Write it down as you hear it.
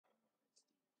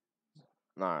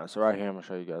Alright, so right here I'm going to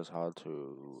show you guys how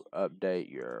to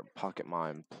update your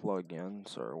PocketMine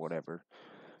plugins or whatever.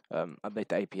 Update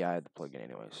the API of the plugin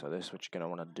anyway. So this is what you're going to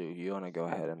want to do. You want to go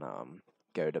ahead and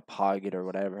go to Pocket or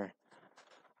whatever.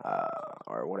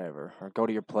 Or go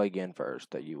to your plugin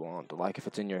first that you want. Like if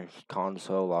it's in your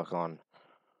console, like on,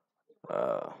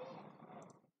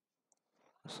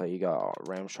 say you got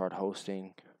Ramshard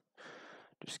hosting,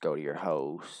 just go to your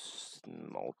host,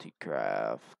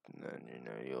 multicraft, and then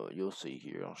you'll see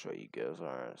here. I'll show you guys.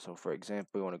 Alright, so for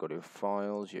example, you want to go to your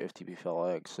files, your FTP file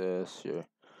access, your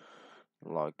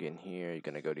log in here. You're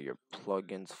gonna go to your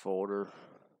plugins folder,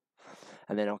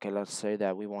 and then okay, let's say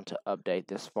that we want to update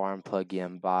this farm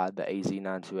plugin by the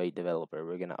AZ928 developer.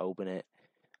 We're gonna open it.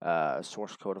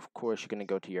 Source code, of course, you're gonna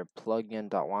go to your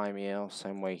plugin.yml.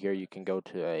 Same way here, you can go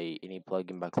to any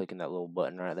plugin by clicking that little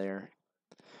button right there.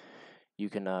 You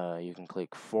can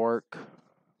click fork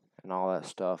and all that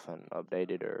stuff and update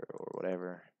it or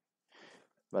whatever.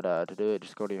 But to do it,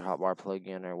 just go to your hotbar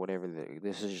plugin or whatever.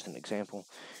 This is just an example.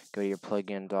 Go to your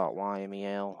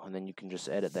plugin.yml, and then you can just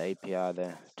edit the API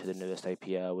to the newest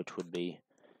API, which would be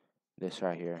this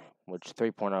right here, which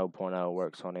 3.0.0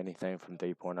 works on anything from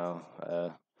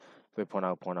 3.0,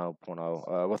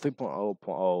 3.0.0.0, well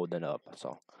 3.0.0 then up.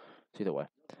 So it's either way.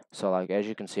 So like as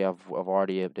you can see, I've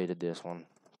already updated this one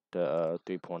to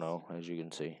 3.0, as you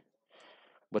can see,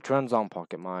 which runs on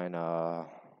PocketMine.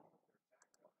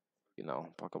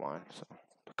 PocketMine, so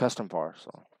custom par,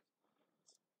 so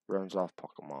runs off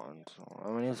PocketMine. So I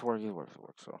mean, it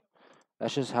works. So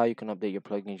that's just how you can update your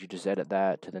plugins. You just edit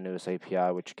that to the newest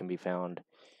API, which can be found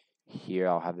here.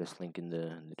 I'll have this link in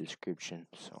the description.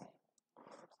 So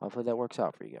hopefully that works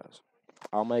out for you guys.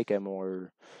 I'll make a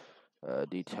more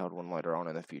detailed one later on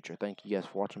in the future. Thank you guys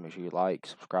for watching. Make sure you like,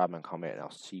 subscribe, and comment, and I'll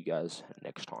see you guys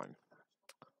next time.